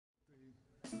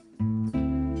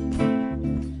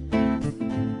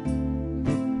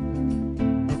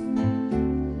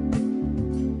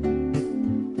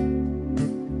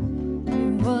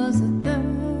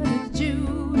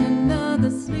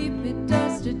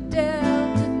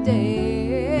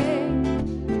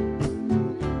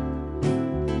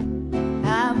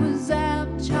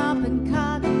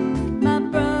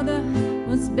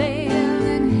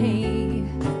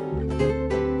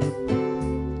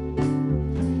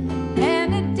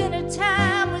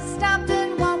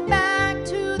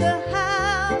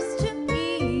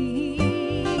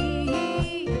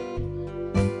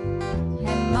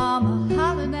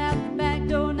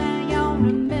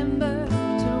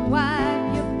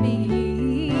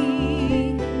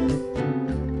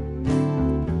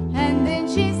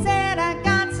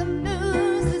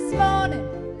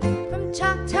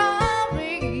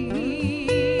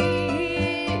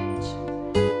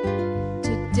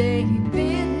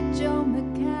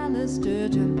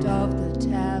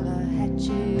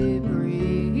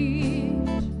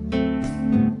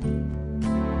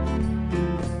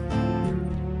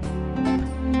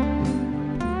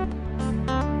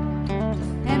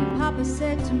Papa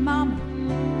said to Mama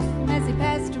as he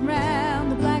passed around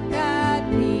the black-eyed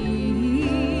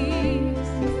peas.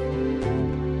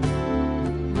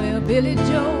 Well, Billy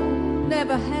Joe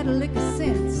never had a lick of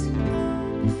sense.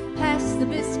 Pass the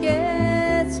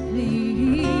biscuits,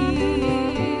 please.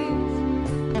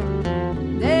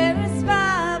 There is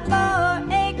 5 more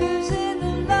acres in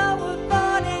the lower 40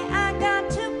 I got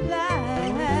to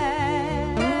plow.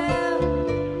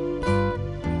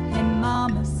 And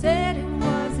Mama said it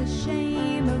was a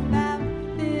shame about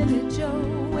Billy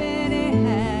Joe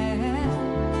anyhow.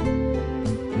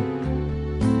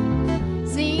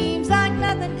 Seems like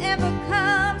nothing ever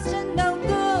comes to no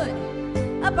good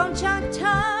up on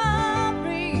Choctaw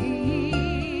Ridge.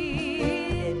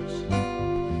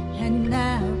 And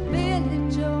now Billy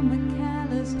Joe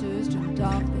McAllister's jumped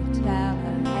off the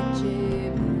Tallahatchie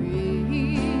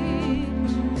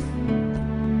Bridge.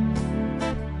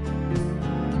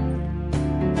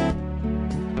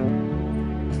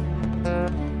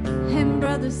 And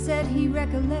brother said he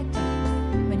recollected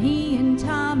when he and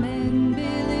Tom and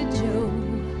Billy Joe,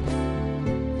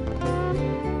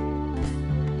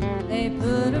 they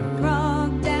put a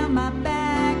frog down my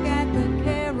back at the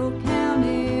Carroll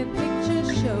County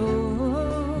Picture Show.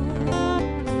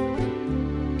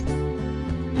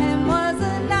 And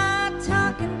wasn't I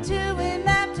talking to him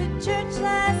after church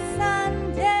last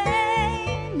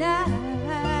Sunday night?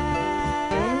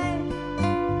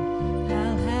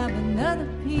 I'll have another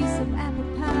piece of apple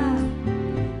pie.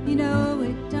 You know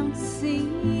it don't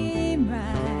seem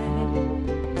right.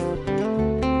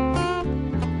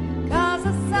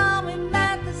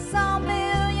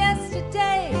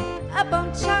 Up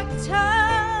on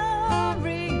Choctaw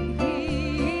Ridge.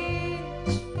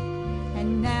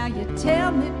 And now you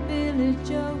tell me Billy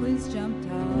Joe has jumped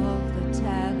off the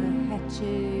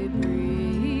Tallahatchie Bridge.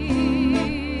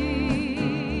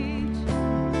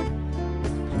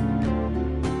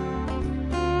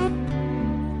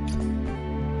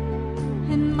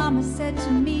 And Mama said to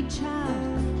me,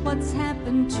 child, what's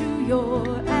happened to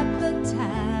your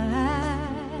appetite?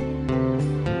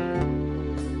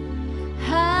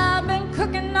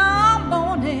 Cooking all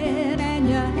morning and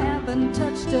you haven't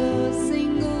touched a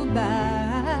single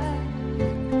bite.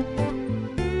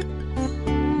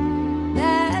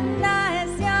 That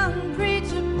nice young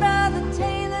preacher, Brother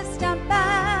Taylor, stopped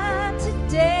by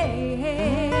today.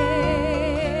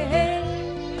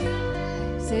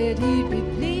 Said he'd be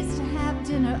pleased to have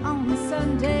dinner on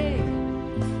Sunday.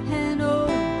 And oh,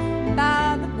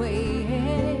 by the way,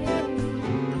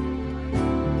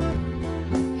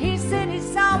 he said he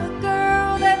saw a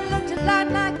girl that looked a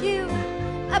lot like you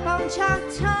up on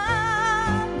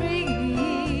Choctaw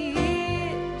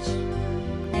Ridge.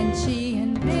 And she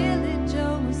and Billy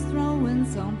Joe was throwing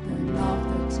something off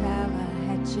the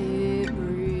Tallahatchie Bridge.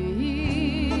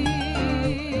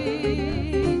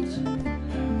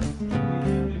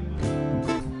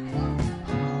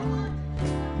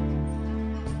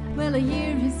 Well, a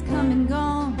year has come and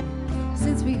gone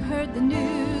since we heard the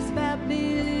news about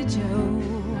Billy Joe.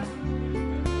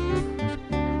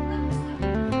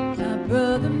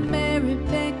 Brother Mary,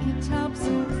 Becky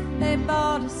Thompson, they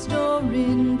bought a store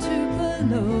in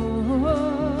Tupelo.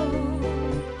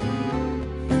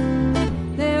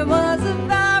 There was a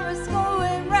virus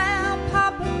going round,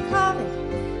 Papa caught it,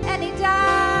 and he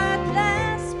died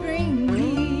last spring.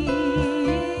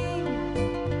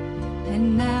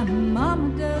 And now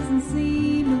Mama doesn't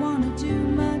seem to want to do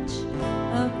much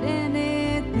of anything.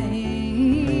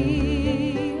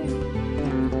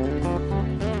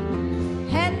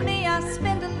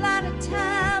 Spend a lot of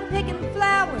time picking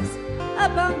flowers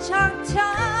up on Choctaw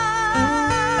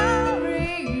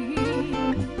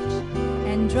Ridge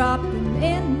and drop them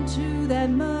into that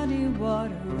muddy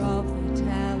water off the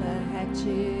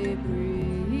Tallahatchie Bridge.